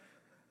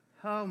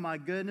Oh my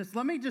goodness.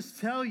 Let me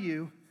just tell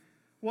you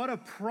what a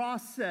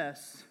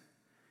process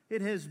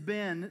it has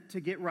been to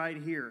get right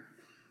here.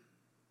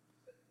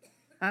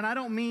 And I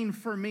don't mean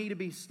for me to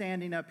be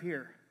standing up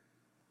here.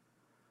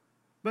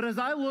 But as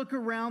I look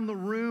around the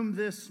room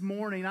this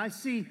morning, I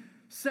see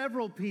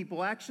several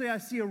people. Actually, I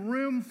see a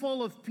room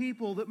full of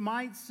people that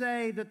might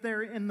say that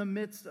they're in the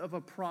midst of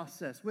a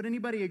process. Would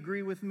anybody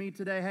agree with me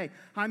today? Hey,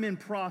 I'm in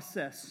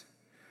process.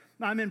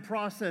 I'm in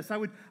process. I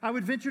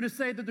would venture to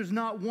say that there's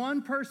not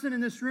one person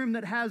in this room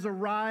that has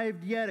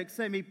arrived yet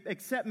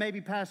except maybe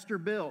Pastor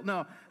Bill.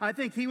 No, I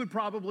think he would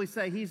probably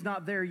say he's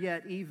not there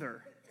yet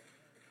either.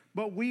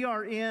 But we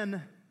are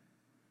in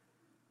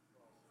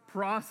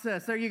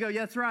process. There you go.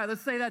 Yeah, that's right.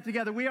 Let's say that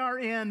together. We are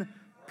in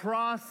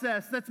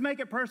process. Let's make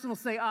it personal.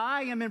 Say,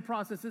 I am in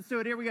process. Let's do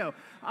it. Here we go.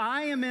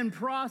 I am in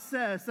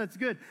process. That's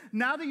good.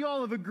 Now that you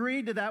all have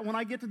agreed to that, when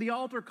I get to the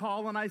altar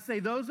call and I say,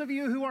 those of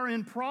you who are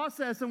in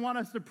process and want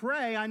us to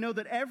pray, I know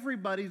that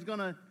everybody's going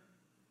to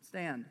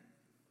stand.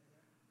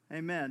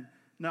 Amen.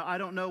 Now, I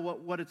don't know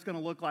what it's going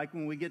to look like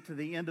when we get to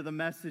the end of the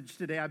message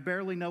today. I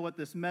barely know what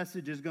this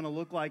message is going to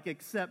look like,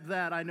 except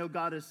that I know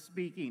God is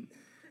speaking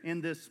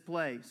in this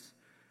place.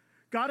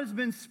 God has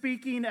been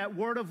speaking at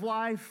Word of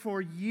Life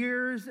for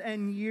years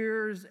and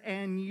years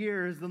and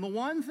years. And the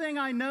one thing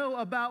I know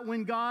about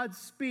when God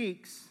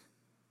speaks,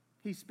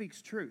 He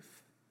speaks truth.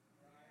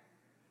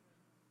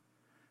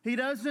 He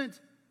doesn't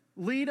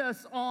lead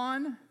us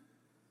on.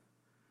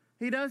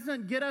 He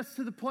doesn't get us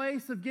to the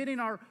place of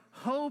getting our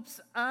hopes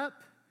up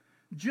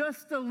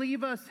just to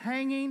leave us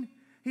hanging.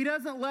 He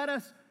doesn't let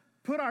us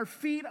put our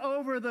feet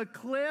over the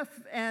cliff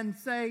and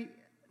say,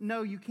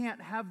 no, you can't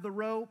have the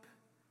rope.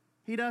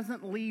 He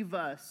doesn't leave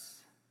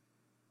us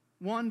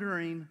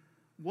wondering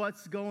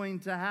what's going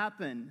to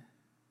happen.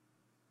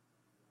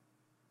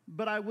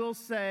 But I will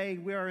say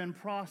we are in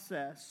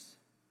process.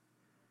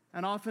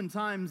 And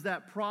oftentimes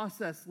that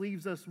process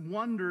leaves us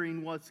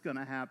wondering what's going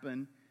to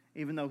happen,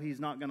 even though He's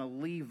not going to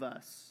leave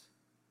us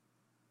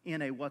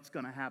in a what's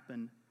going to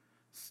happen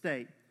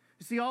state.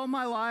 You see, all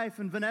my life,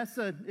 and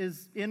Vanessa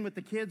is in with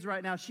the kids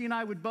right now, she and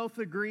I would both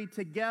agree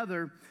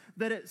together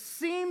that it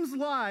seems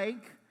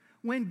like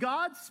when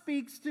God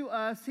speaks to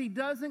us, He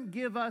doesn't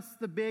give us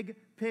the big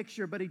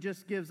picture, but He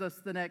just gives us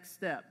the next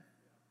step.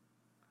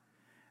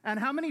 And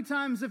how many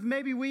times have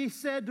maybe we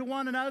said to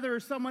one another or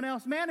someone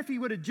else, man, if He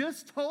would have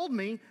just told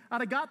me, I'd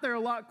have got there a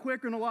lot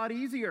quicker and a lot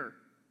easier.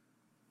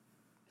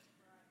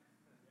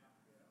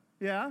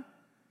 Yeah?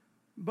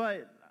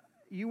 But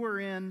you were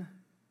in.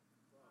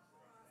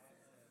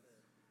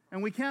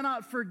 And we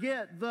cannot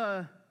forget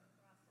the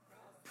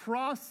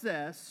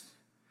process,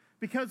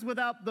 because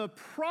without the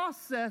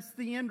process,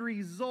 the end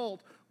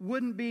result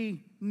wouldn't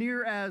be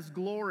near as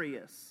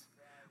glorious.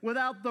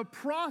 Without the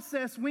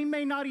process, we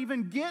may not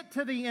even get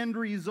to the end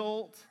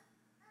result.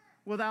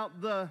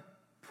 Without the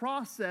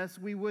process,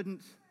 we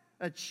wouldn't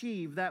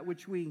achieve that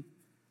which we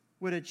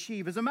would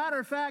achieve. As a matter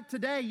of fact,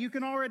 today, you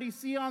can already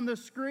see on the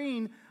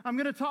screen, I'm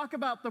going to talk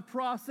about the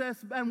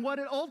process and what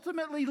it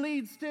ultimately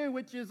leads to,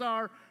 which is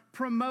our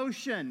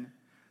promotion.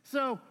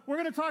 So we're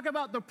going to talk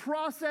about the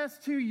process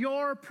to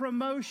your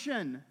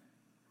promotion.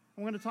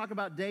 We're going to talk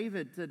about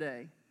David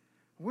today.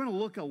 We're going to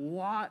look a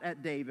lot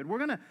at David. We're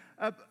going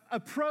to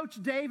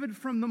approach David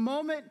from the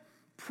moment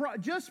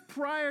just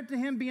prior to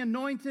him being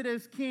anointed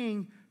as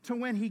king to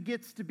when he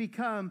gets to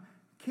become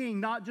king,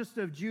 not just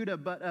of Judah,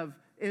 but of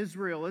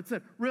Israel. It's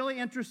a really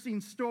interesting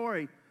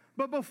story.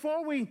 But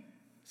before we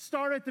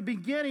start at the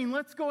beginning,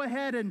 let's go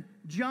ahead and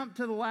jump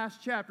to the last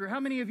chapter. How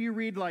many of you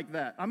read like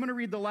that? I'm going to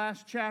read the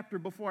last chapter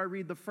before I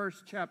read the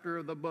first chapter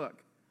of the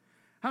book.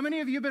 How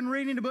many of you have been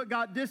reading the book,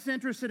 got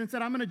disinterested, and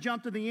said, I'm going to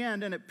jump to the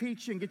end, and it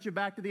peaks and get you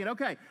back to the end?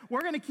 Okay, we're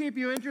going to keep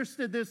you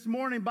interested this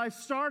morning by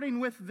starting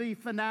with the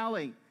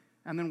finale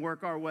and then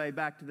work our way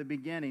back to the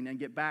beginning and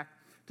get back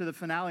to the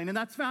finale. And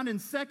that's found in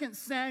 2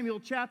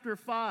 Samuel chapter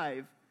 5.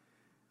 And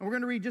we're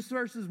going to read just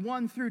verses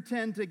 1 through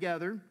 10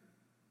 together.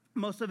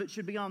 Most of it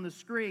should be on the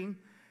screen.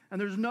 And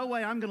there's no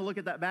way I'm going to look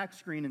at that back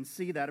screen and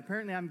see that.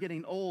 Apparently, I'm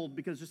getting old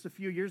because just a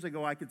few years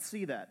ago, I could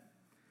see that.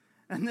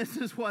 And this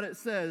is what it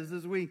says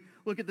as we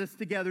look at this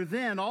together.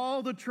 Then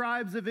all the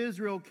tribes of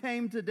Israel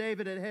came to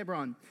David at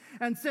Hebron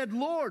and said,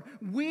 Lord,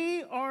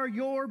 we are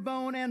your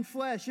bone and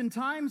flesh. In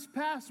times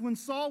past, when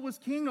Saul was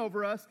king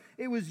over us,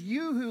 it was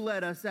you who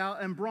led us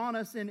out and brought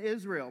us in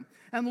Israel.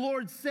 And the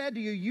Lord said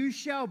to you, you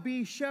shall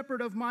be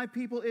shepherd of my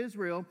people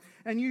Israel,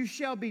 and you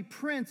shall be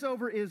prince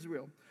over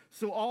Israel.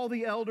 So all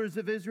the elders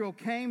of Israel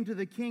came to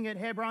the king at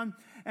Hebron,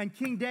 and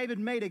King David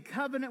made a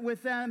covenant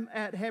with them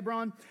at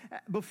Hebron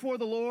before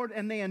the Lord,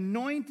 and they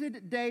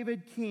anointed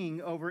David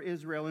king over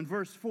Israel. In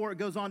verse 4, it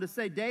goes on to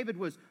say, David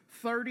was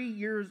 30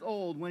 years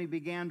old when he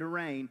began to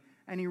reign,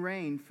 and he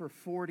reigned for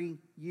 40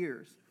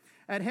 years.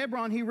 At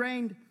Hebron, he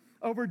reigned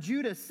over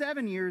Judah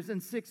 7 years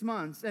and 6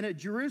 months, and at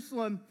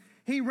Jerusalem,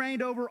 he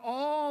reigned over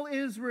all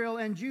Israel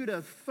and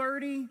Judah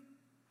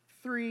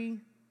 33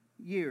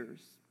 years.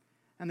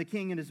 And the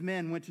king and his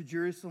men went to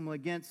Jerusalem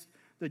against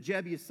the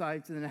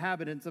Jebusites and the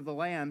inhabitants of the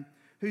land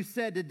who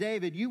said to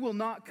David, "You will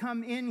not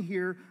come in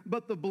here,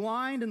 but the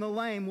blind and the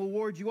lame will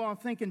ward you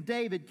off," thinking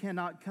David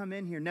cannot come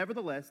in here.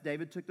 Nevertheless,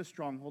 David took the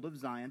stronghold of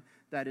Zion,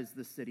 that is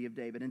the city of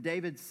David. And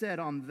David said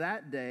on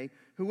that day,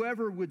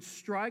 "Whoever would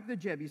strike the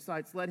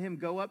Jebusites, let him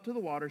go up to the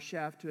water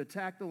shaft to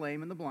attack the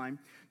lame and the blind,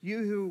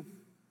 you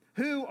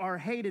who are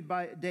hated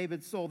by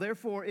David's soul.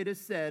 Therefore it is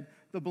said,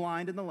 the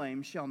blind and the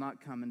lame shall not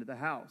come into the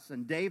house."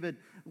 And David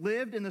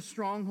lived in the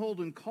stronghold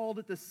and called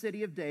it the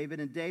city of David.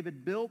 And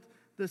David built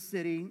the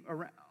city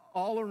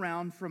all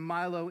around from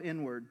Milo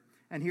inward.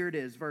 And here it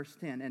is, verse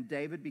 10. "And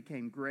David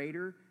became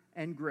greater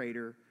and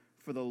greater,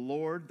 for the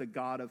Lord, the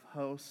God of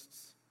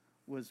hosts,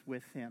 was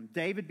with him."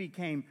 David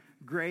became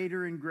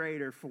greater and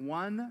greater for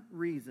one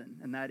reason,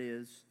 and that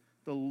is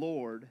the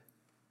Lord,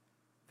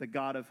 the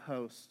God of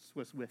hosts,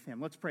 was with him.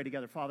 Let's pray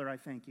together. Father, I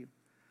thank you.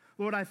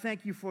 Lord, I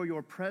thank you for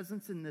your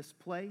presence in this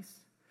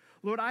place.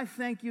 Lord, I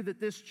thank you that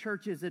this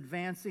church is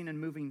advancing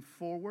and moving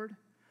forward.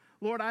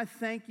 Lord, I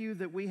thank you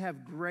that we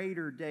have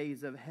greater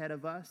days ahead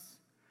of us.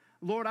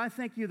 Lord, I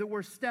thank you that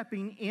we're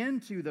stepping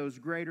into those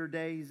greater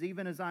days,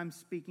 even as I'm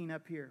speaking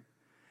up here.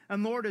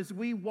 And Lord, as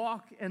we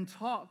walk and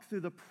talk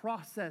through the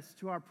process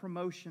to our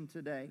promotion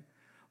today,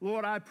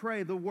 Lord, I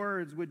pray the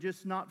words would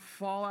just not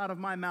fall out of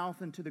my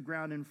mouth into the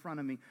ground in front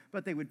of me,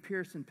 but they would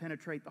pierce and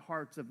penetrate the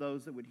hearts of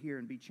those that would hear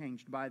and be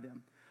changed by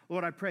them.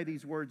 Lord, I pray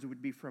these words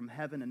would be from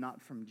heaven and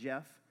not from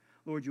Jeff.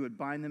 Lord, you would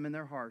bind them in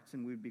their hearts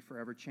and we would be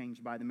forever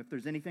changed by them. If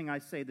there's anything I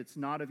say that's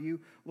not of you,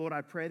 Lord,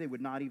 I pray they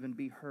would not even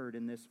be heard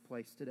in this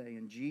place today.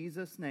 In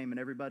Jesus' name, and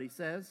everybody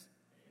says,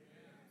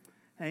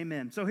 Amen.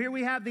 Amen. So here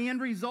we have the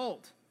end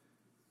result.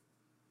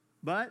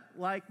 But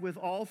like with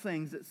all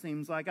things, it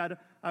seems like,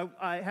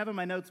 I have in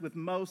my notes with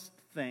most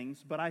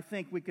things, but I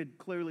think we could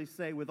clearly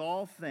say with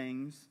all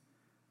things,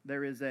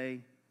 there is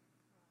a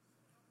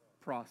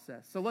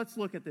process. So let's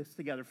look at this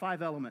together.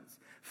 5 elements.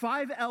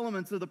 5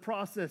 elements of the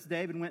process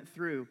David went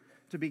through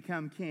to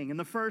become king. And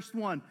the first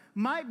one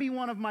might be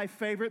one of my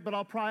favorite, but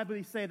I'll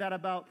probably say that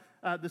about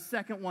the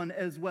second one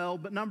as well.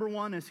 But number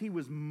 1 is he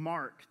was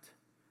marked.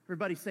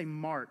 Everybody say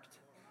marked.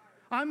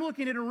 I'm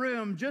looking at a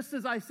room, just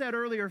as I said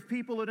earlier, of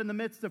people that are in the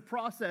midst of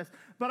process.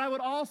 But I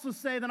would also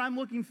say that I'm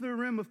looking through a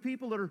room of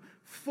people that are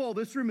full.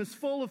 This room is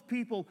full of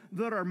people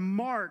that are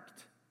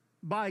marked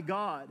by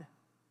God.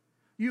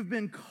 You've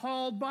been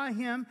called by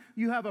him.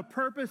 You have a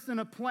purpose and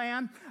a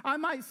plan. I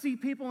might see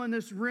people in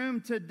this room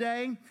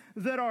today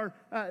that are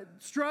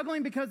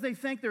struggling because they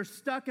think they're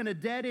stuck in a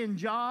dead-end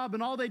job,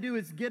 and all they do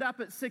is get up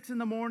at 6 in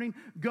the morning,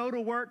 go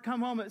to work, come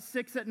home at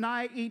 6 at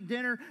night, eat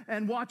dinner,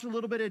 and watch a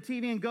little bit of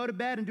TV and go to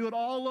bed and do it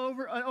all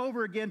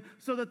over again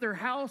so that their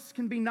house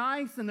can be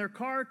nice and their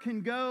car can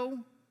go.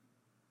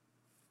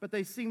 But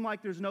they seem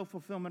like there's no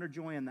fulfillment or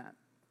joy in that.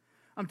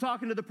 I'm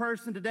talking to the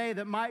person today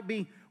that might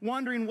be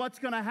wondering what's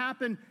going to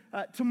happen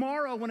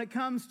tomorrow when it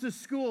comes to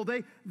school.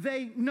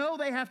 They know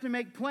they have to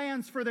make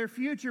plans for their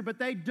future, but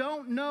they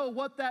don't know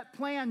what that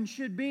plan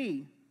should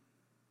be.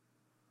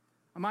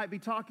 I might be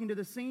talking to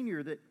the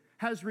senior that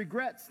has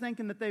regrets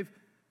thinking that they've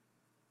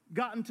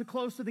gotten too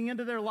close to the end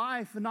of their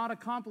life and not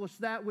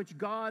accomplished that which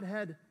God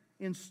had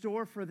in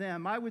store for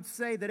them. I would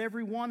say that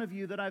every one of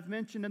you that I've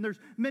mentioned, and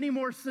there's many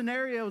more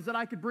scenarios that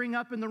I could bring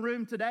up in the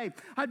room today,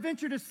 I'd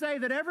venture to say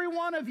that every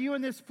one of you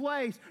in this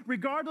place,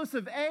 regardless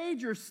of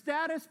age or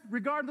status,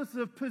 regardless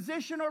of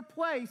position or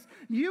place,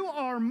 you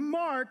are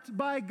marked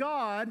by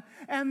God,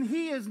 and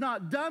he is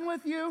not done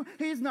with you.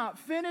 He's not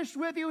finished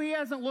with you. He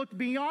hasn't looked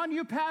beyond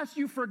you, past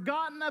you,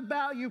 forgotten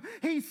about you.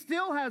 He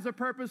still has a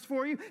purpose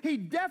for you. He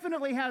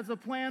definitely has a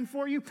plan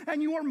for you,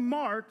 and you are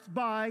marked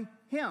by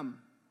him.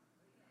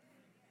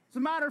 As a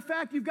matter of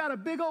fact, you've got a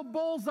big old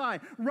bullseye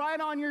right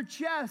on your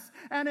chest,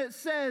 and it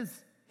says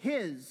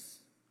his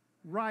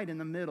right in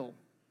the middle.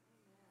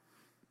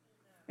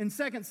 In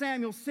 2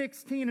 Samuel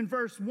 16 and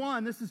verse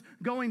 1, this is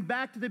going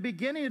back to the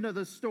beginning of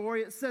the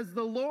story. It says,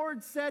 "The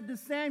Lord said to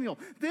Samuel,"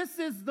 this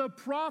is the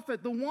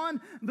prophet, the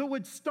one that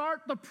would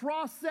start the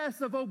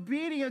process of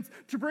obedience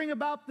to bring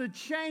about the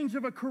change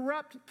of a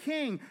corrupt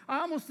king. I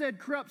almost said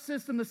corrupt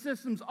system. The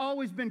system's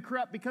always been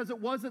corrupt because it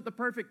wasn't the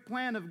perfect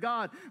plan of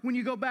God. When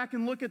you go back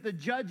and look at the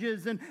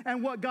judges and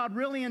what God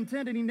really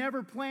intended, he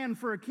never planned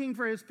for a king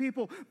for his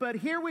people. But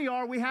here we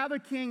are, we have a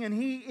king, and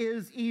he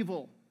is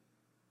evil.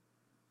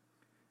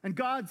 And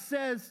God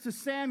says to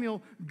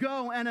Samuel,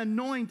 "Go and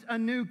anoint a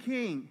new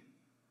king.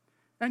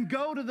 And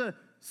go to the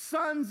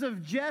sons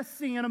of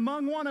Jesse, and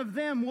among one of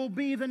them will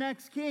be the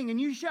next king. And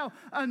you shall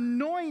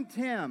anoint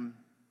him."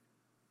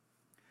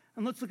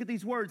 And let's look at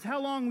these words. "How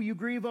long will you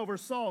grieve over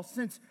Saul,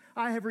 since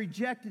I have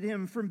rejected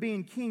him from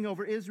being king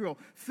over Israel?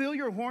 Fill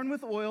your horn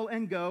with oil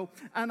and go,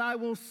 and I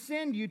will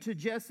send you to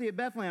Jesse at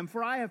Bethlehem.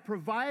 For I have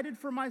provided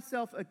for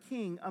myself a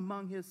king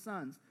among his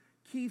sons."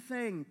 Key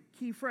thing,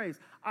 key phrase.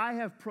 I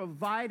have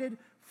provided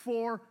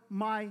for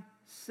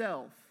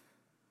myself.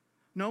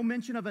 No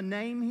mention of a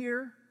name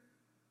here.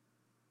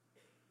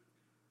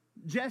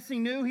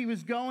 Samuel knew he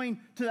was going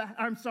to the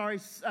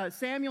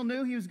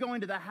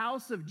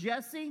house of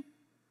Jesse,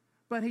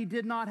 but he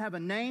did not have a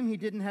name. He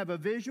didn't have a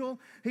visual.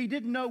 He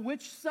didn't know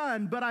which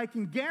son, but I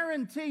can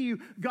guarantee you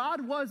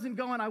God wasn't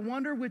going, I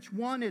wonder which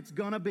one it's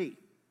going to be.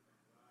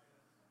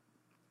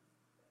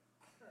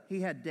 He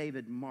had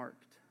David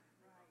marked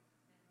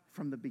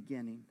from the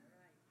beginning.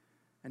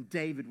 And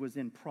David was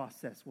in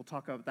process. We'll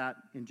talk about that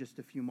in just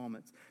a few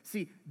moments.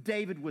 See,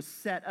 David was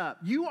set up.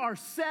 You are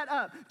set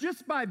up.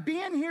 Just by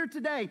being here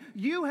today,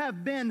 you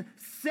have been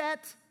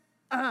set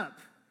up.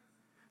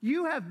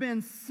 You have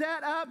been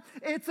set up.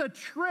 It's a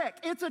trick.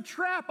 It's a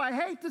trap. I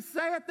hate to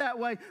say it that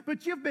way,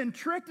 but you've been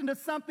tricked into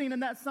something,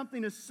 and that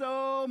something is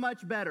so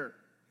much better.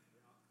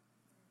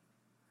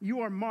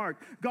 You are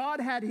marked.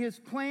 God had his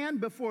plan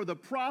before the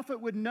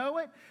prophet would know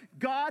it.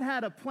 God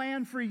had a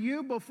plan for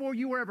you before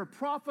you were ever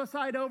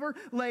prophesied over,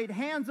 laid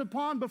hands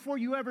upon, before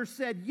you ever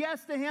said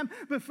yes to him,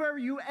 before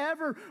you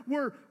ever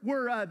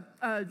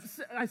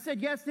I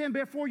said yes to him,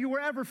 before you were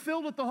ever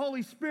filled with the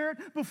Holy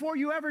Spirit, before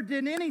you ever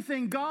did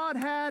anything. God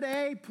had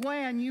a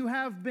plan. You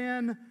have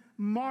been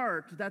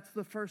marked. That's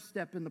the first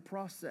step in the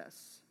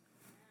process.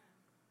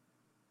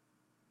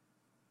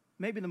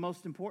 Maybe the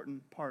most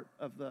important part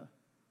of the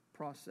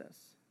process.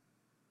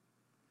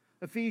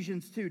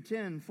 Ephesians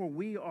 2:10, for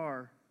we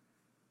are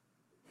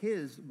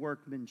his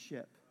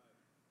workmanship.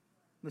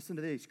 Listen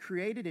to this.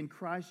 Created in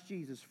Christ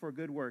Jesus for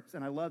good works.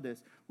 And I love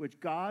this. Which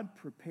God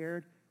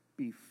prepared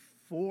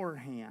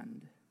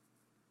beforehand.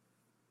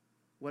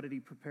 What did he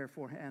prepare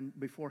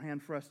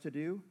beforehand for us to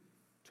do?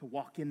 To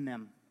walk in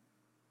them.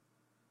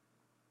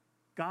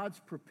 God's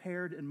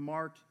prepared and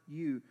marked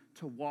you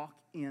to walk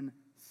in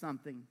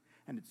something.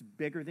 And it's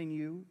bigger than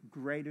you,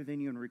 greater than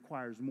you, and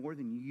requires more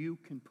than you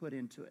can put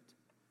into it.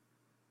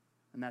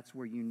 And that's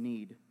where you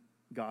need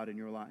God in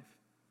your life.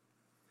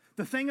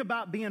 The thing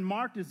about being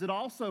marked is it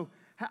also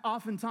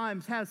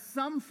oftentimes has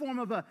some form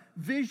of a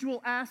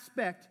visual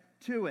aspect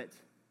to it.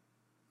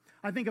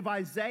 I think of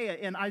Isaiah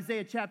in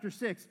Isaiah chapter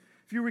 6.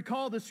 If you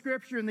recall the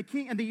scripture, in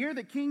the year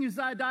that King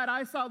Uzziah died,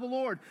 I saw the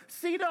Lord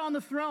seated on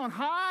the throne,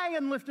 high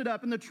and lifted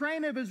up, and the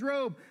train of his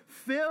robe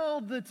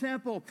filled the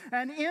temple.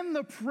 And in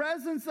the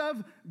presence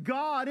of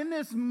God, in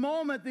this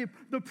moment,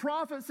 the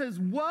prophet says,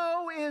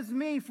 woe is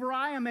me, for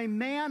I am a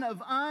man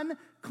of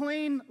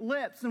unclean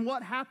lips. And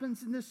what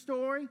happens in this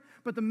story?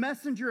 But the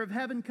messenger of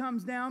heaven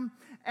comes down,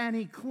 and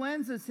he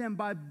cleanses him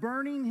by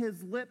burning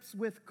his lips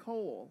with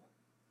coal.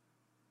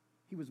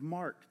 He was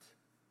marked.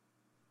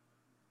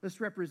 This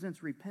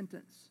represents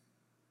repentance.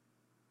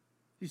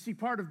 You see,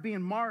 part of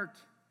being marked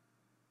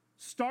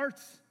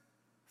starts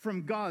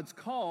from God's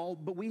call,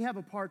 but we have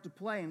a part to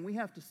play, and we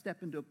have to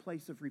step into a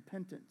place of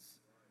repentance.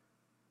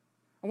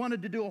 I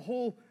wanted to do a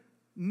whole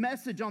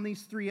message on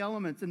these three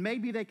elements, and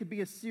maybe they could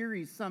be a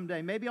series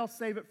someday. Maybe I'll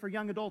save it for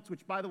young adults,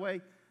 which, by the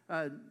way,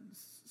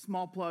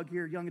 small plug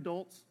here, young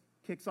adults,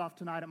 kicks off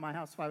tonight at my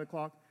house, 5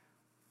 o'clock.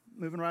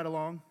 Moving right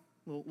along,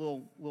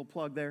 little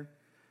plug there.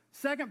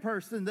 Second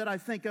person that I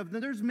think of,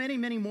 there's many,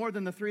 many more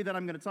than the three that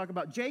I'm going to talk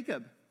about.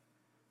 Jacob.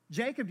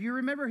 Jacob, do you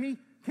remember he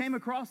came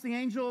across the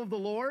angel of the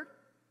Lord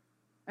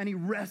and he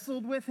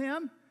wrestled with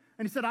him?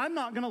 And he said, I'm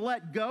not going to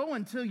let go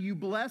until you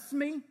bless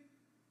me.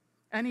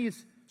 And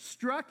he's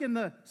struck in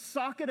the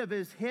socket of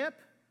his hip.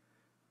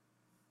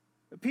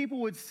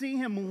 People would see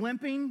him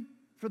limping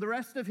for the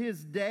rest of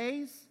his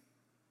days.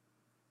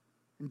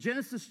 In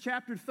Genesis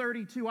chapter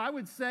 32, I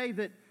would say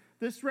that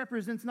this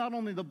represents not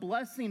only the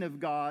blessing of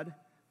God,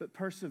 but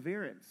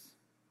perseverance.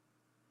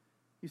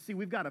 You see,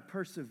 we've got to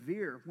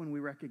persevere when we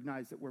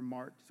recognize that we're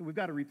marked. So we've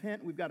got to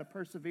repent, we've got to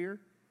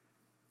persevere.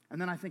 And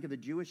then I think of the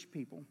Jewish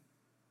people.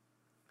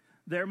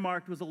 Their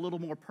mark was a little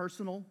more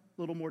personal,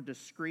 a little more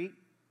discreet.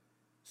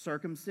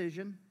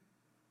 Circumcision.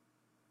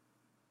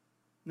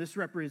 This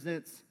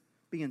represents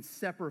being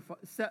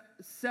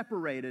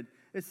separated.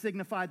 It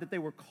signified that they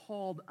were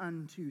called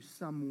unto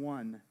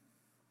someone,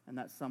 and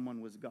that someone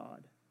was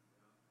God.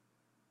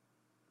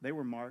 They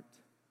were marked.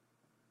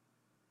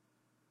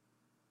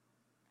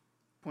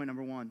 Point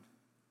number one,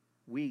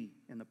 we,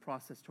 in the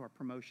process to our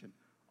promotion,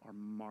 are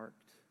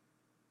marked.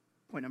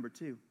 Point number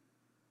two,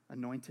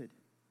 anointed.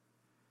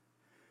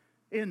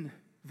 In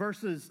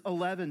verses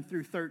 11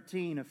 through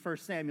 13 of 1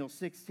 Samuel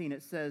 16,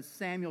 it says,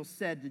 Samuel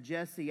said to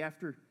Jesse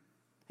after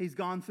he's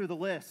gone through the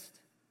list,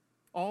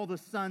 all the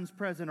sons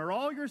present, are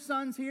all your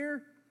sons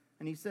here?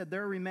 And he said,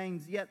 there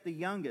remains yet the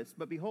youngest,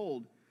 but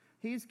behold,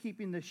 he's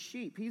keeping the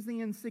sheep. He's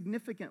the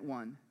insignificant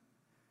one.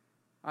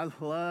 I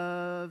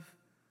love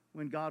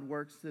when God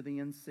works through the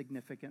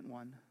insignificant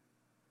one.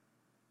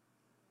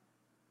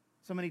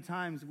 So many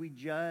times we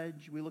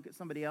judge, we look at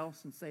somebody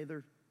else and say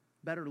they're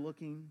better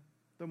looking,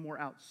 they're more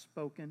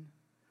outspoken,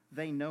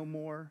 they know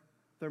more,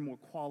 they're more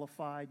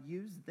qualified.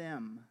 Use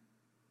them.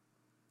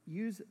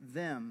 Use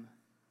them.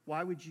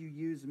 Why would you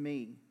use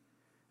me?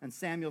 And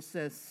Samuel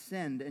says,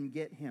 send and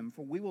get him,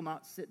 for we will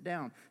not sit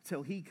down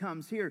till he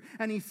comes here.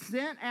 And he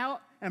sent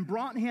out and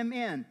brought him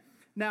in.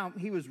 Now,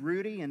 he was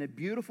ruddy and had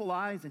beautiful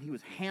eyes, and he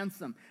was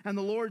handsome. And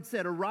the Lord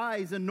said,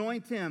 arise,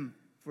 anoint him,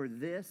 for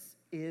this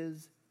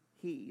is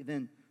he.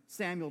 Then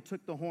Samuel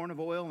took the horn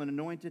of oil and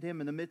anointed him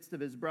in the midst of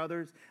his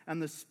brothers,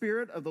 and the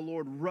Spirit of the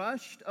Lord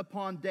rushed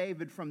upon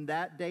David from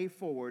that day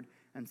forward,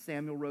 and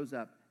Samuel rose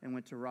up and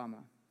went to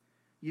Ramah.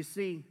 You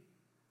see,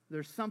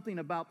 there's something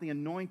about the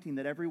anointing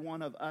that every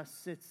one of us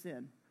sits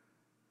in.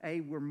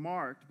 We're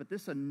marked, but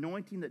this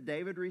anointing that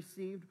David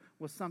received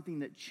was something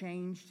that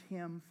changed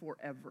him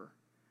forever.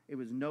 It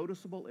was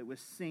noticeable. It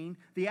was seen.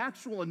 The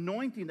actual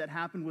anointing that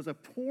happened was a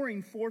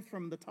pouring forth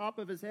from the top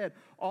of his head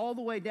all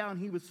the way down.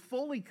 He was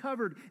fully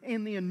covered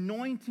in the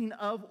anointing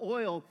of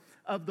oil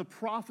of the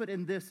prophet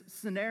in this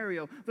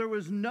scenario. There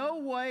was no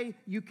way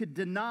you could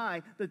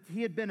deny that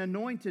he had been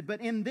anointed. But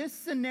in this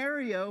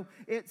scenario,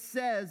 it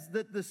says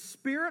that the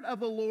Spirit of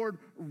the Lord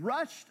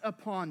rushed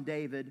upon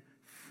David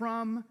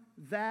from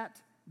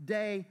that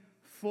day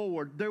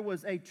forward. There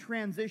was a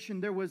transition.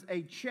 There was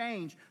a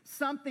change.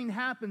 Something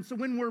happened. So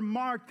when we're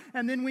marked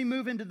and then we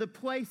move into the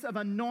place of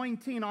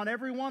anointing on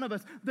every one of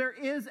us, there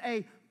is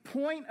a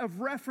point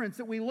of reference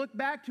that we look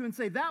back to and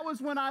say, that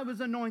was when I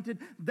was anointed.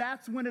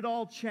 That's when it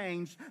all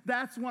changed.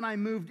 That's when I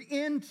moved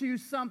into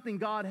something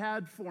God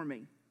had for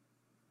me.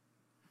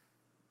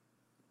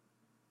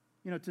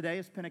 You know, today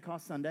is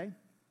Pentecost Sunday.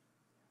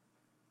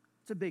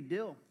 It's a big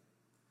deal.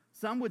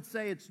 Some would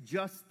say it's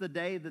just the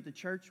day that the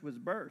church was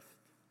birthed.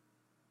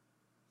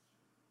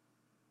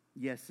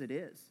 Yes, it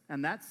is.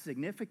 And that's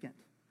significant.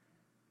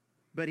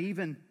 But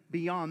even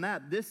beyond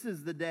that, this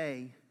is the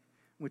day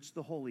which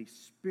the Holy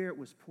Spirit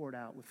was poured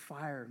out with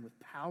fire and with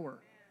power.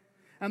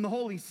 And the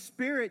Holy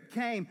Spirit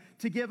came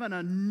to give an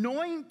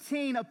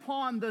anointing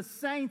upon the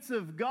saints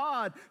of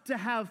God to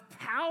have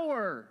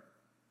power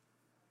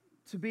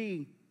to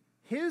be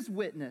His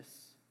witness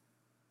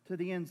to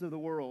the ends of the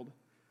world.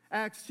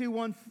 Acts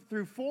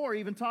 2:1-4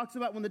 even talks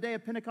about when the day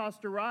of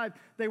Pentecost arrived,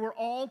 they were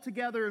all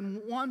together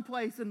in one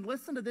place. And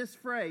listen to this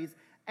phrase,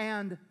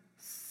 and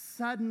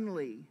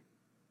suddenly.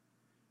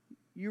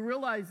 You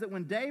realize that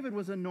when David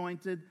was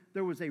anointed,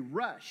 there was a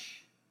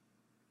rush.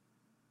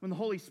 When the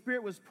Holy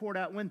Spirit was poured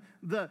out, when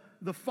the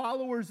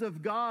followers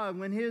of God,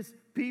 when His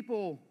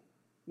people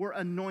were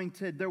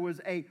anointed, there was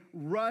a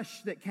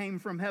rush that came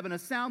from heaven, a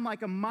sound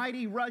like a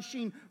mighty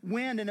rushing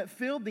wind, and it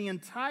filled the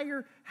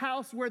entire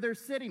house where they're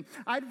sitting.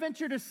 I'd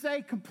venture to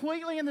say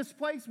completely in this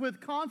place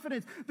with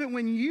confidence that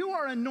when you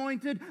are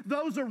anointed,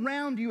 those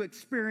around you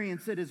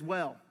experience it as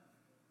well.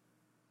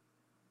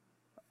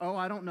 Oh,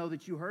 I don't know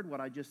that you heard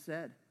what I just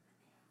said.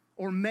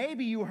 Or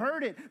maybe you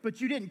heard it, but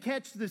you didn't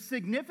catch the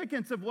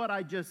significance of what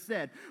I just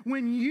said.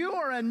 When you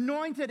are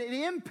anointed, it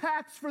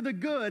impacts for the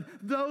good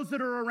those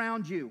that are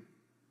around you.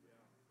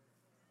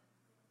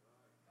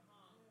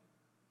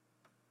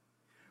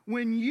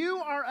 When you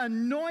are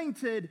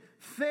anointed,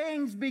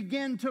 things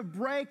begin to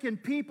break in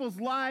people's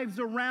lives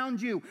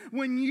around you.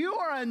 When you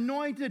are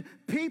anointed,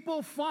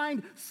 people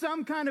find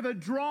some kind of a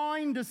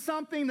drawing to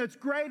something that's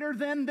greater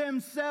than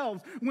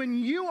themselves. When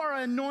you are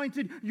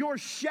anointed, your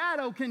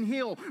shadow can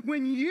heal.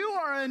 When you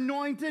are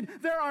anointed,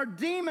 there are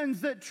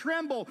demons that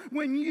tremble.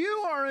 When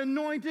you are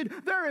anointed,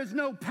 there is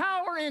no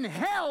power in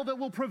hell that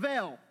will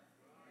prevail.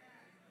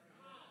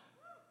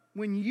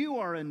 When you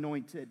are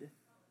anointed.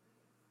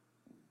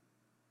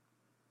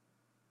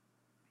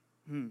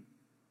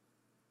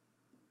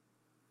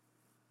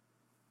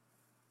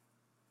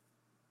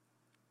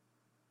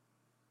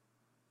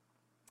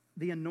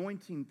 The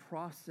anointing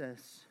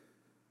process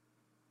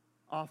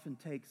often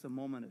takes a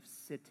moment of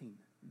sitting,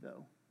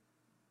 though.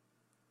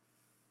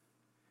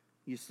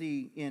 You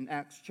see, in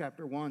Acts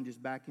chapter 1,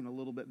 just backing a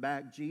little bit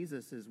back,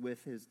 Jesus is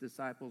with His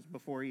disciples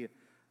before He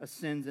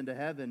ascends into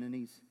heaven, and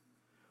He's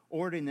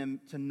ordering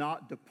them to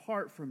not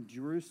depart from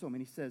Jerusalem.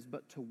 And He says,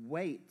 but to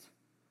wait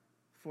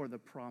for the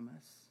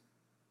promise.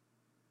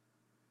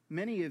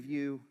 Many of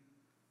you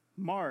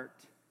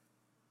marked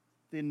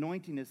the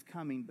anointing is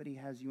coming, but He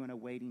has you in a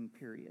waiting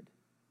period.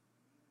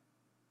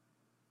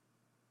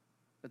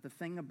 But the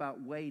thing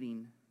about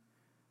waiting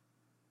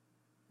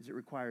is it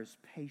requires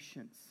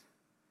patience,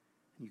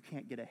 and you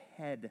can't get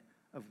ahead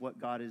of what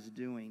God is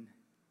doing.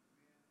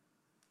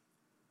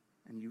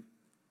 And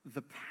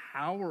the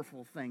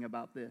powerful thing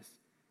about this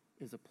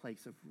is a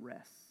place of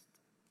rest.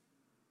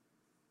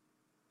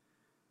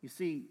 You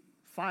see,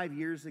 5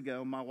 years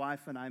ago, my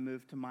wife and I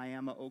moved to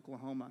Miami,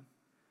 Oklahoma.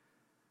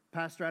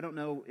 Pastor, I don't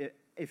know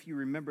if you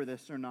remember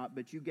this or not,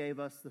 but you gave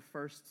us the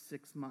first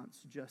 6 months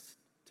just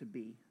to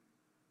be.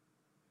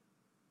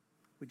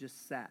 We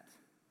just sat,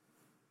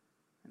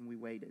 and we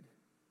waited,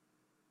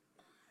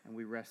 and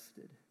we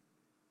rested.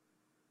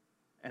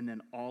 And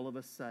then all of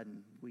a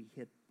sudden,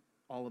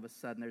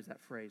 there's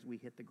that phrase, we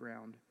hit the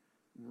ground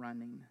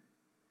running.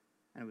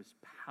 And it was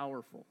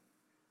powerful.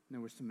 And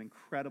there were some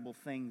incredible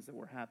things that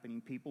were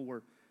happening. People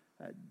were,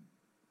 a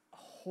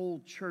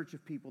whole church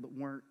of people that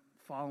weren't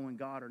following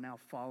God are now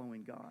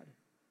following God.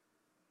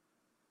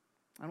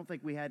 I don't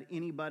think we had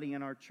anybody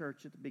in our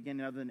church at the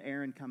beginning other than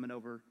Aaron coming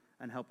over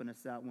and helping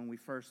us out when we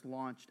first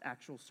launched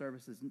actual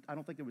services. I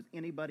don't think there was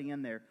anybody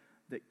in there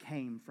that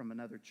came from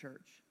another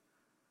church.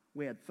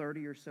 We had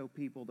 30 or so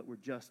people that were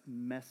just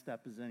messed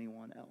up as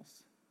anyone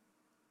else.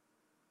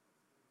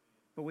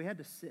 But we had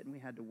to sit and we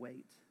had to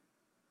wait.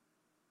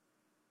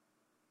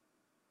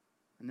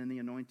 And then the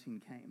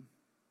anointing came.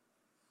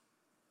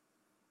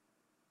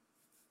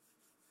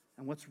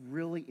 And what's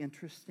really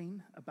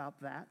interesting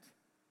about that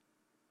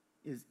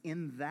is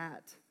in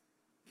that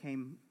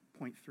came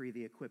point 3,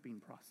 the equipping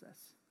process.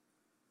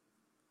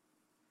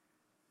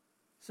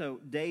 So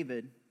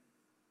David,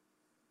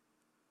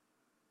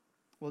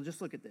 well,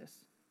 just look at this.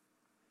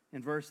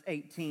 In verse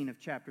 18 of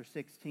chapter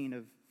 16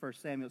 of 1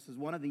 Samuel, it says,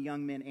 one of the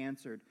young men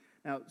answered.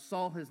 Now,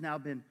 Saul has now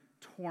been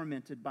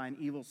tormented by an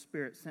evil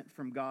spirit sent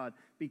from God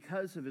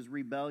because of his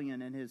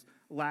rebellion and his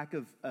lack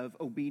of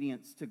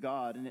obedience to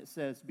God. And it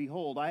says,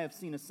 behold, I have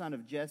seen a son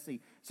of Jesse.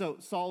 So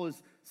Saul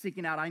is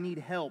seeking out, I need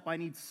help. I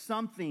need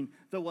something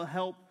that will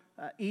help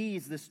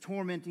ease this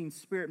tormenting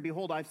spirit. And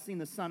behold, I've seen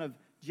the son of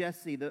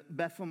Jesse, the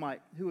Bethlehemite,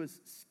 who is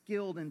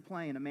skilled in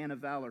playing, a man of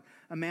valor,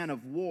 a man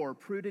of war,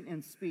 prudent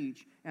in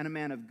speech, and a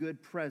man of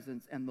good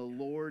presence, and the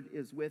Lord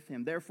is with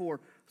him. Therefore,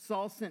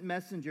 Saul sent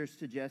messengers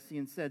to Jesse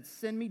and said,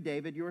 send me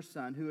David, your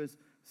son, who is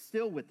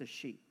still with the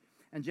sheep.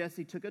 And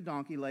Jesse took a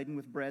donkey laden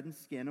with bread and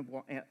skin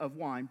of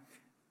wine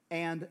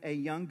and a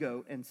young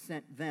goat and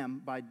sent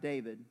them by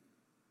David,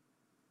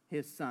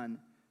 his son,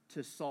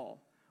 to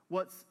Saul.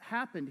 What's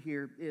happened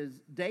here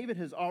is David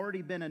has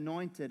already been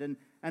anointed, and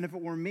if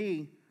it were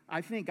me, I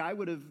think I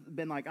would have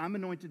been like, I'm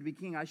anointed to be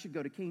king. I should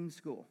go to king's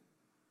school.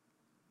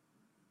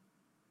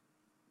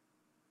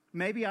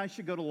 Maybe I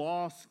should go to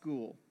law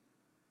school,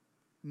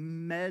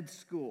 med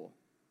school.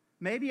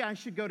 Maybe I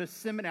should go to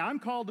seminary. I'm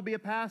called to be a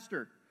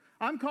pastor.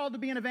 I'm called to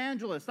be an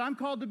evangelist. I'm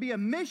called to be a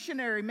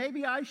missionary.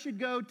 Maybe I should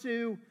go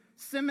to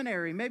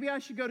seminary. Maybe I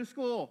should go to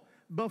school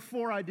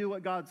before I do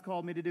what God's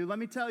called me to do. Let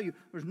me tell you,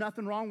 there's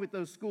nothing wrong with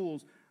those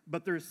schools,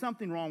 but there's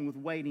something wrong with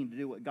waiting to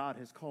do what God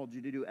has called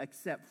you to do,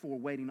 except for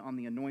waiting on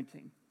the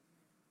anointing.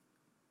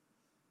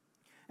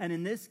 And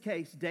in this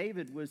case,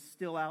 David was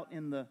still out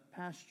in the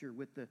pasture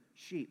with the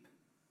sheep,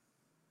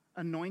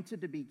 anointed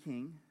to be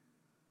king,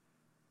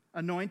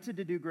 anointed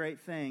to do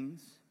great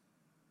things.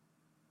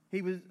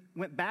 He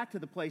went back to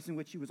the place in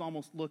which he was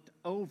almost looked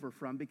over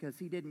from because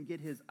he didn't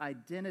get his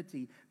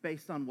identity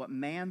based on what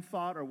man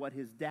thought or what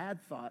his dad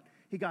thought.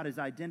 He got his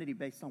identity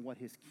based on what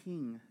his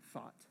king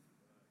thought.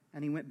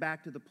 And he went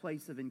back to the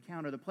place of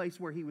encounter, the place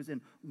where he was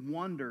in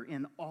wonder,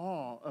 in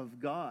awe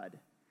of God.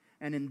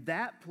 And in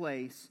that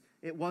place,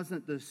 it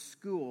wasn't the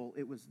school,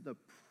 it was the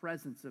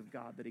presence of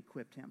God that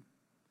equipped him.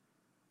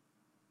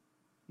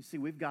 You see,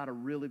 we've got to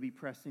really be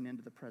pressing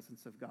into the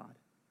presence of God.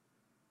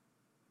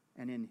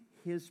 And in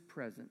His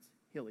presence,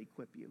 He'll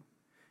equip you.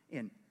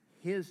 In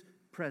His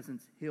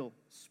presence, He'll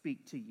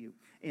speak to you.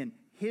 In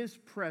His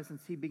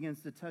presence, He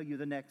begins to tell you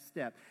the next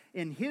step.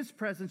 In His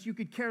presence, you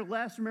could care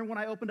less. Remember when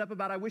I opened up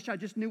about, I wish I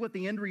just knew what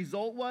the end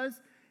result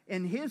was?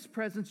 In His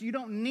presence, you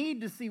don't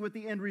need to see what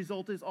the end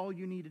result is. All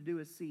you need to do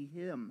is see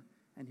Him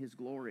and His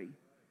glory.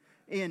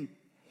 In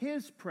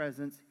His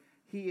presence,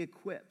 He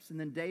equips. And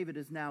then David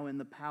is now in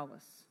the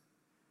palace.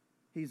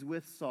 He's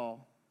with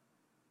Saul.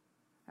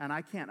 And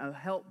I can't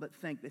help but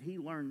think that he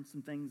learned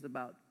some things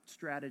about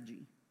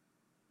strategy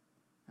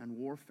and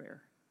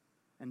warfare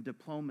and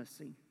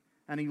diplomacy.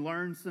 And he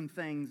learned some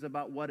things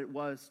about what it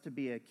was to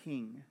be a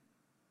king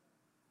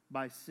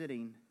by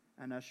sitting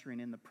and ushering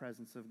in the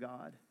presence of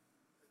God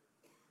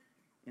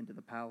into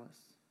the palace.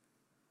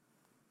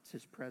 It's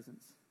His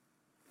presence.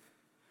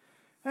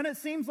 And it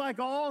seems like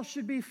all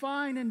should be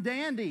fine and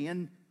dandy,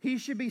 and he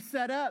should be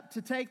set up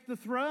to take the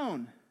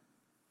throne.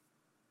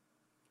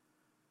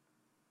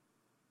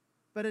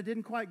 But it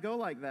didn't quite go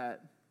like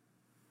that.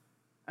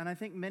 And I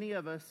think many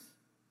of us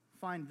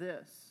find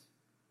this,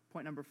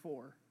 point number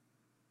 4.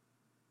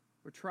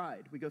 We're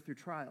tried. We go through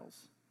trials.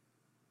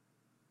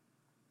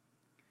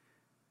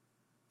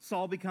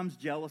 Saul becomes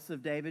jealous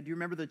of David. Do you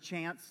remember the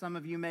chant, some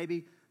of you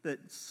maybe, that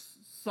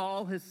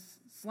Saul has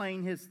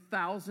slain his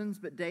thousands,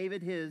 but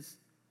David his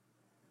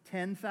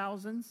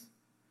 10,000s?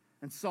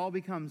 And Saul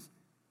becomes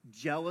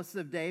jealous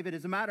of David.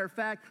 As a matter of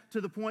fact,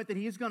 to the point that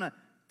he's going to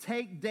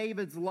take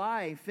David's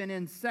life. And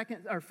in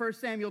 1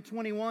 Samuel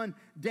 21,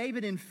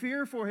 David, in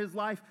fear for his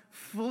life,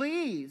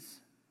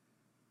 flees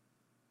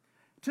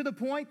to the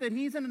point that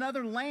he's in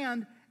another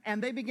land,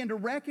 and they begin to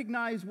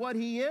recognize what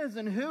he is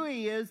and who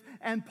he is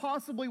and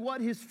possibly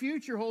what his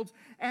future holds.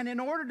 And in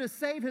order to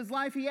save his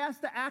life, he has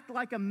to act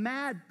like a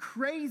mad,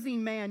 crazy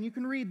man. You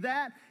can read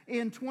that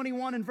in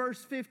 21 and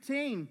verse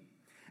 15.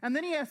 And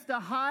then he has to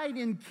hide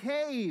in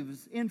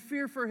caves in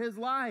fear for his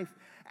life.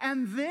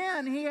 And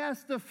then he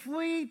has to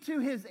flee to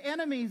his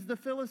enemies, the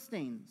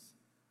Philistines.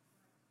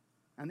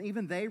 And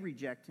even they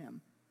reject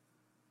him.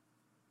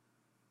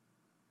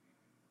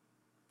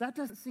 That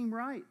doesn't seem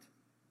right.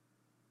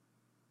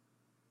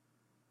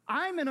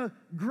 I'm in a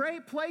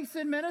great place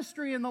in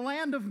ministry in the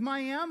land of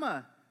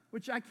Miami,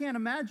 which I can't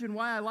imagine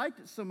why I liked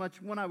it so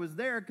much when I was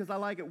there, because I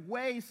like it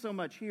way so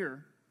much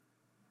here.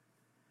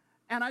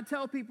 And I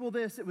tell people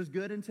this, it was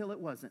good until it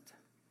wasn't.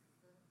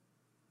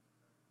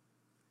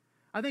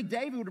 I think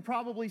David would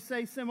probably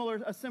say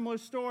a similar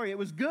story. It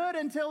was good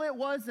until it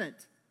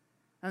wasn't.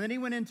 And then he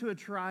went into a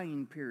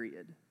trying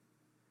period.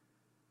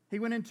 He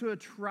went into a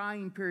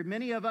trying period.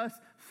 Many of us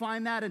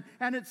find that,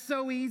 and it's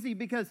so easy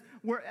because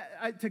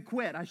to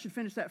quit. I should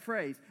finish that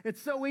phrase.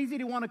 It's so easy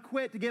to want to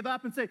quit, to give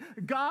up and say,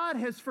 God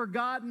has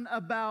forgotten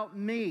about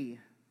me.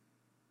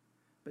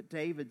 But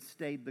David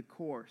stayed the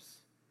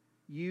course.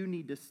 You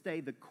need to stay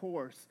the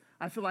course.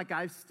 I feel like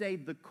I've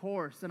stayed the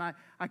course, and I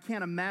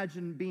can't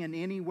imagine being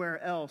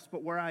anywhere else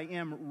but where I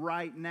am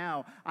right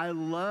now. I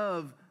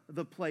love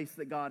the place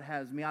that God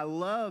has me. I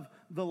love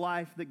the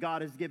life that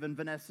God has given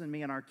Vanessa and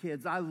me and our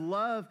kids. I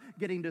love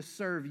getting to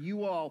serve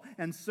you all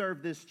and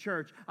serve this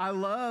church. I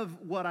love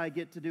what I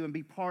get to do and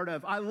be part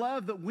of. I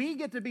love that we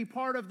get to be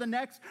part of the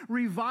next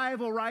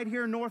revival right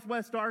here in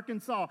Northwest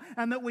Arkansas,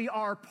 and that we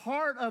are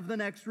part of the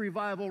next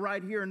revival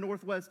right here in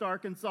Northwest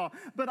Arkansas.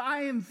 But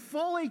I am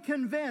fully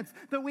convinced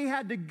that we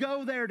had to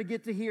go there to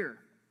get to here.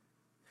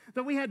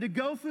 That we had to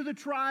go through the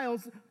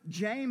trials.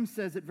 James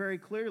says it very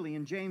clearly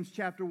in James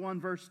chapter 1,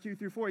 verse 2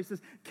 through 4. He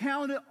says,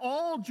 count it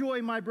all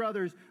joy, my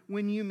brothers,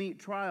 when you meet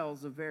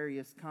trials of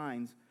various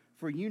kinds.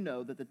 For you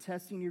know that the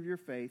testing of your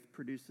faith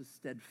produces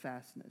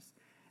steadfastness.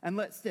 And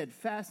let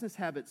steadfastness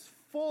have its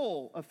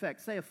full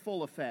effect. Say a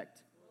full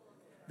effect.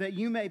 That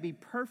you may be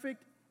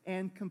perfect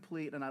and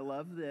complete. And I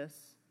love this.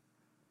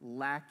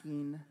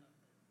 Lacking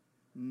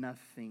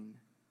nothing.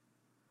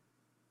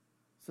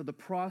 So the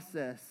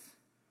process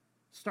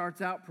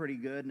starts out pretty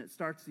good, and it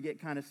starts to get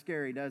kind of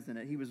scary, doesn't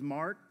it? He was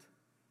marked.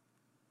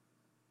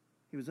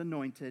 He was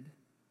anointed.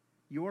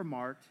 You're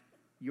marked.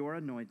 You're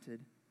anointed.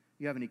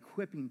 You have an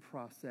equipping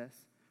process.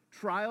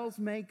 Trials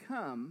may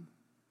come,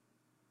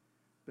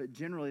 but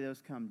generally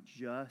those come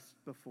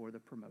just before the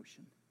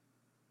promotion,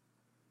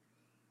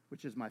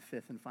 which is my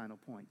fifth and final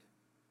point.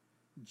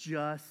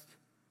 Just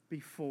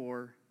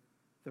before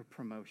the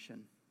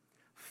promotion.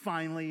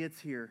 Finally,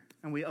 it's here,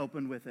 and we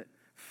open with it.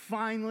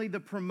 Finally, the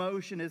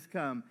promotion has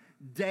come.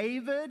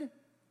 David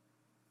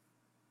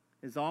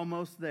is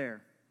almost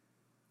there.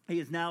 He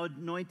is now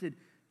anointed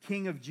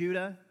king of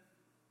Judah.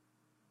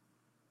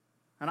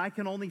 And I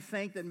can only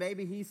think that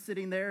maybe he's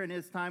sitting there in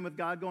his time with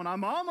God going,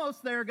 I'm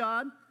almost there,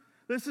 God.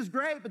 This is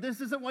great, but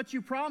this isn't what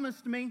you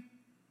promised me.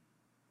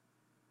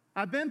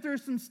 I've been through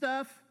some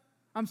stuff.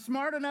 I'm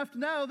smart enough to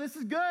know this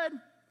is good,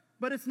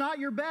 but it's not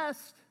your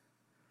best.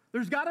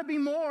 There's got to be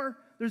more.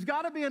 There's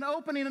got to be an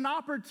opening, an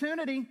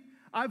opportunity.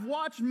 I've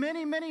watched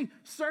many, many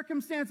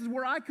circumstances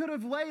where I could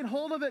have laid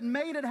hold of it and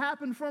made it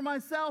happen for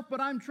myself, but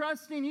I'm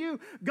trusting you.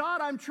 God,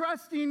 I'm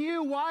trusting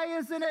you. Why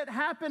isn't it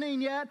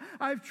happening yet?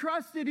 I've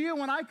trusted you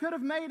when I could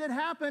have made it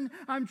happen.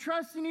 I'm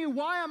trusting you.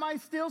 Why am I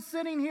still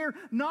sitting here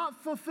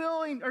not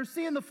fulfilling or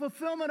seeing the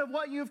fulfillment of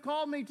what you've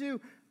called me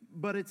to?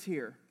 But it's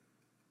here.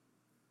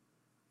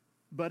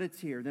 But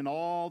it's here. Then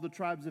all the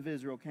tribes of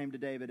Israel came to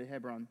David at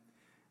Hebron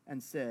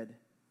and said,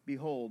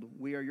 behold,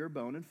 we are your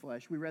bone and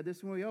flesh. We read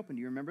this when we opened.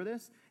 Do you remember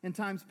this? In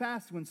times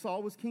past, when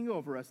Saul was king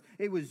over us,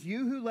 it was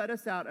you who led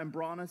us out and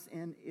brought us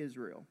in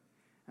Israel.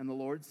 And the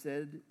Lord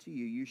said to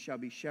you, you shall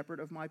be shepherd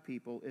of my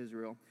people,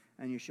 Israel,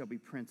 and you shall be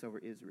prince over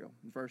Israel.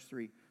 Verse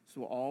 3,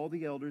 so all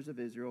the elders of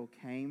Israel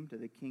came to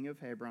the king of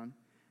Hebron,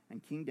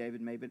 and King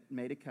David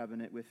made a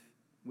covenant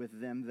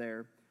with them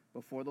there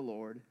before the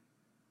Lord,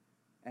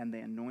 and they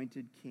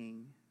anointed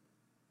king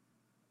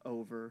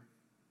over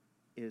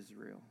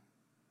Israel.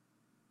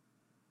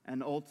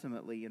 And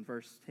ultimately, in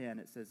verse 10,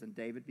 it says, and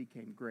David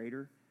became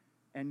greater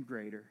and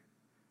greater,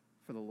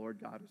 for the Lord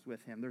God was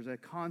with him. There's a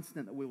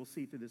constant that we will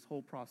see through this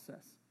whole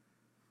process.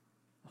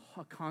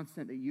 A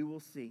constant that you will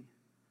see.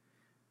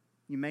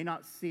 You may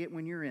not see it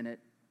when you're in it,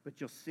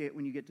 but you'll see it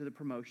when you get to the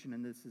promotion,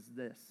 and this is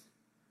this.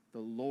 The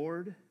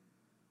Lord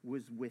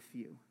was with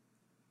you.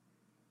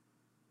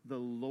 The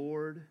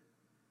Lord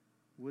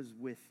was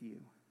with you.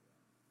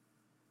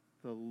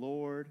 The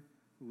Lord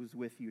was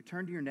with you.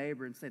 Turn to your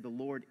neighbor and say, the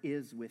Lord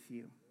is with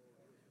you.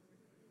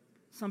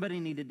 Somebody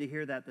needed to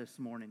hear that this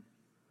morning.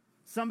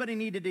 Somebody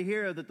needed to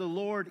hear that the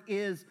Lord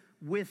is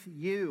with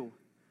you.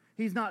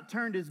 He's not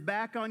turned his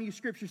back on you.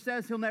 Scripture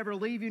says he'll never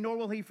leave you, nor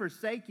will he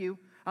forsake you.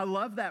 I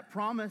love that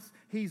promise.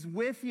 He's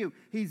with you.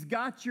 He's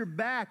got your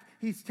back.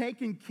 He's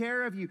taking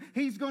care of you.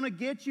 He's going to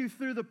get you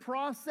through the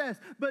process.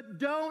 But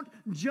don't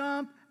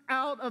jump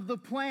out of the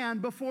plan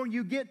before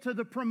you get to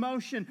the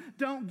promotion.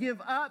 Don't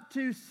give up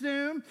too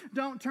soon.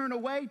 Don't turn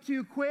away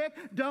too quick.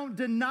 Don't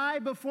deny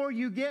before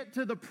you get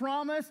to the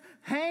promise.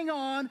 Hang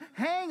on,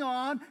 hang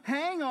on,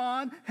 hang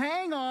on,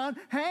 hang on,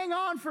 hang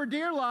on for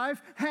dear life.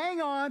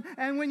 Hang on.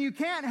 And when you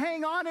can't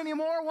hang on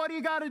anymore, what do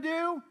you got to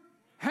do?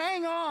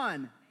 Hang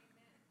on.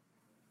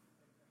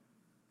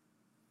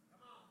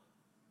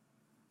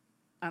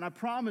 And I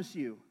promise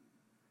you,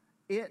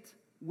 it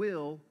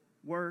will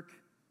work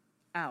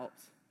out.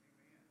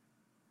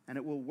 And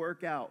it will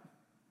work out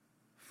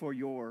for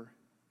your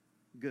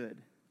good.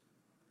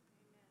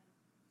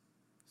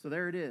 So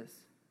there it is.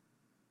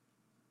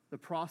 The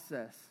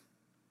process.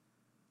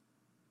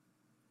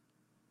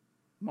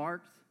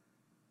 Marked,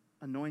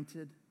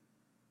 anointed,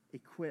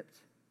 equipped,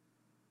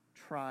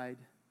 tried,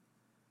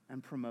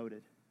 and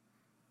promoted.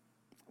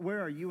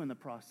 Where are you in the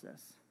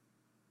process?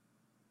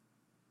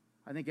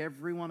 I think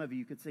every one of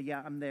you could say,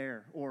 yeah, I'm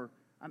there. Or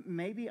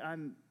maybe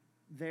I'm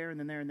there, and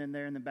then there, and then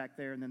there, and then back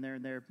there, and then there,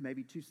 and there.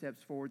 Maybe 2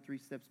 steps forward, 3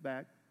 steps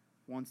back.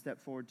 1 step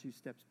forward, 2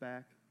 steps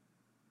back.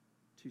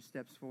 2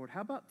 steps forward.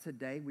 How about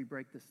today we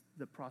break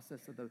the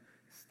process of the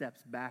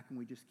steps back and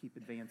we just keep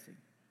advancing?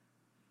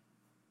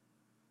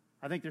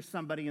 I think there's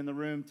somebody in the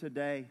room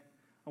today.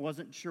 I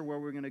wasn't sure where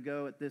we're going to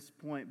go at this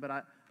point, but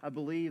I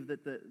believe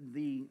that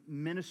the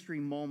ministry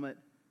moment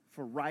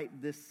for right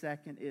this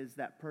second is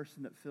that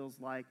person that feels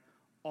like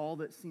all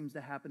that seems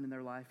to happen in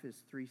their life is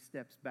 3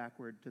 steps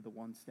backward to the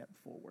 1 step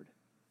forward.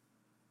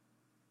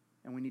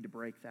 And we need to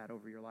break that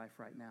over your life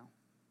right now.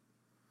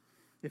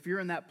 If you're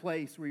in that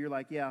place where you're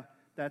like, yeah,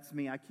 that's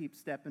me. I keep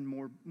stepping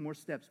more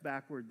steps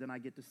backward than I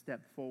get to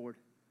step forward.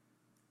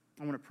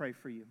 I want to pray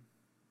for you.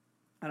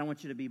 And I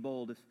want you to be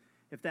bold.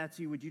 If that's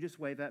you, would you just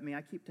wave at me?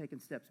 I keep taking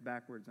steps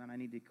backwards, and I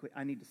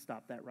need to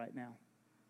stop that right now.